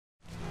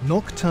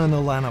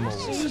Nocturnal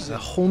Animals is a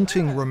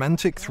haunting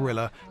romantic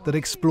thriller that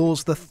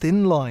explores the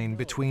thin line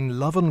between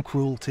love and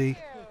cruelty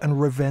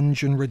and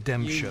revenge and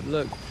redemption. You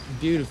look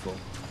beautiful,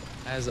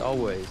 as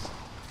always.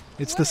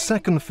 It's the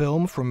second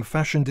film from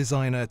fashion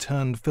designer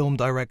turned film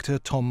director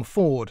Tom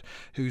Ford,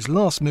 whose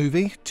last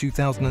movie,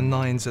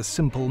 2009's A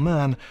Simple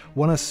Man,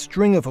 won a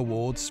string of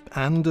awards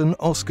and an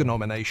Oscar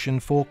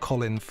nomination for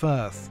Colin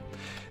Firth.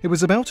 It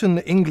was about an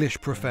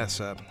English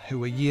professor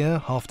who, a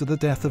year after the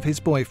death of his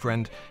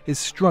boyfriend, is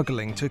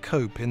struggling to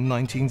cope in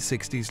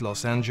 1960s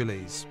Los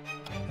Angeles.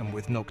 And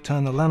with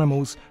Nocturnal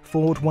Animals,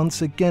 Ford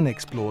once again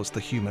explores the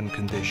human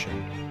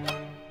condition.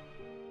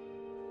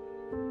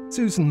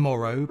 Susan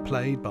Morrow,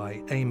 played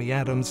by Amy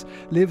Adams,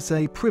 lives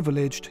a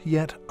privileged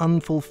yet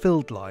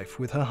unfulfilled life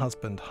with her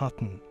husband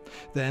Hutton.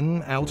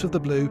 Then, out of the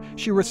blue,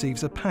 she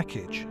receives a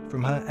package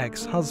from her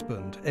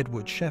ex-husband,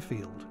 Edward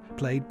Sheffield,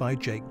 played by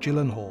Jake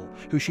Gyllenhaal,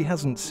 who she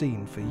hasn't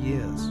seen for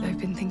years. I've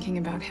been thinking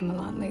about him a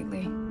lot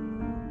lately.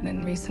 And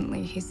then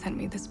recently he sent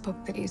me this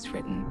book that he's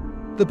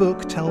written. The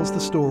book tells the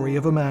story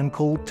of a man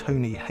called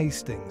Tony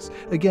Hastings,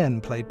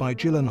 again played by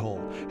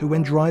Gyllenhaal, who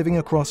when driving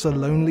across a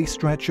lonely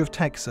stretch of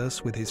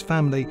Texas with his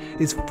family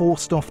is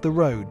forced off the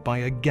road by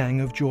a gang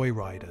of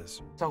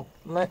joyriders. So,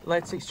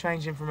 let's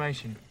exchange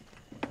information.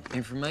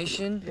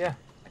 Information? Yeah.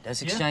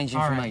 Let's exchange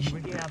information. All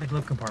right, we get out of the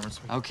glove compartment,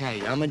 sweetie.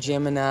 Okay, I'm a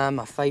Gemini.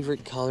 My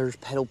favorite color's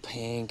petal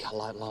pink. I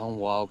like long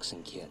walks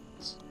and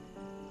kittens.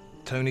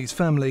 Tony's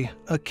family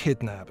are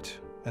kidnapped,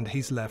 and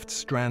he's left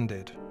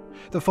stranded.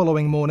 The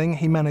following morning,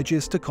 he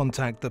manages to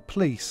contact the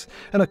police,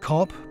 and a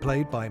cop,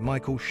 played by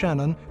Michael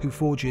Shannon, who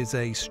forges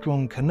a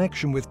strong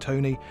connection with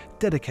Tony,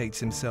 dedicates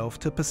himself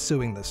to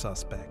pursuing the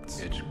suspects.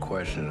 It's a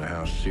question of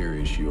how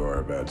serious you are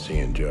about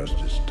seeing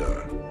justice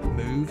done.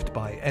 Moved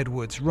by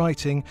Edward's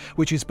writing,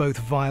 which is both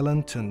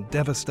violent and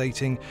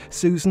devastating,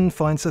 Susan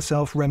finds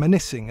herself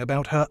reminiscing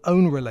about her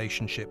own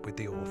relationship with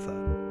the author.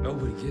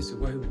 Nobody gets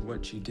away with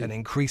what she did. And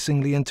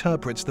increasingly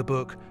interprets the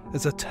book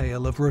as a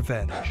tale of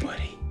revenge.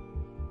 Buddy.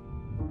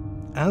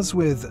 As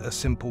with A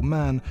Simple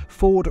Man,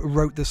 Ford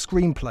wrote the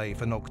screenplay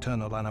for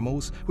Nocturnal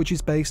Animals, which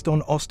is based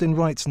on Austin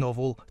Wright's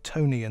novel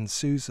Tony and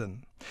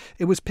Susan.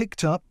 It was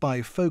picked up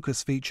by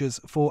Focus Features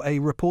for a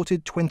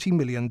reported $20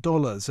 million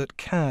at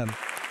Cannes.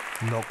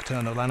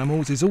 Nocturnal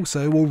Animals is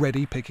also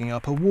already picking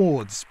up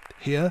awards.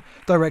 Here,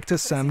 director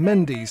Sam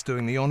Mendes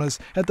doing the honours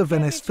at the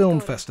Venice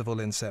Film Festival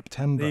in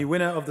September. The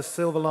winner of the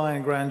Silver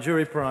Lion Grand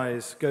Jury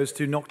Prize goes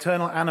to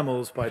Nocturnal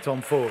Animals by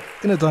Tom Ford.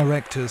 In a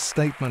director's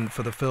statement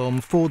for the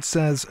film, Ford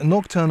says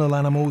Nocturnal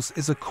Animals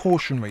is a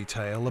cautionary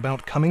tale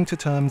about coming to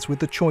terms with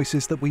the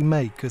choices that we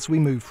make as we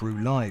move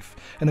through life,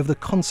 and of the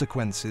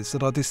consequences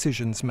that our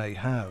decisions may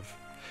have.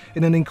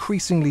 In an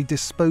increasingly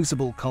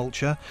disposable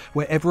culture,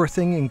 where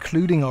everything,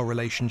 including our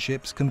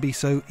relationships, can be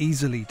so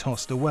easily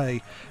tossed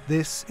away,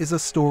 this is a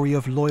story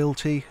of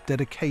loyalty,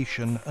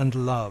 dedication, and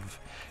love.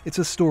 It's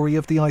a story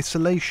of the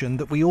isolation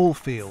that we all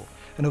feel,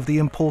 and of the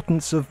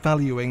importance of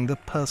valuing the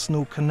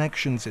personal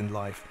connections in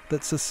life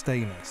that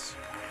sustain us.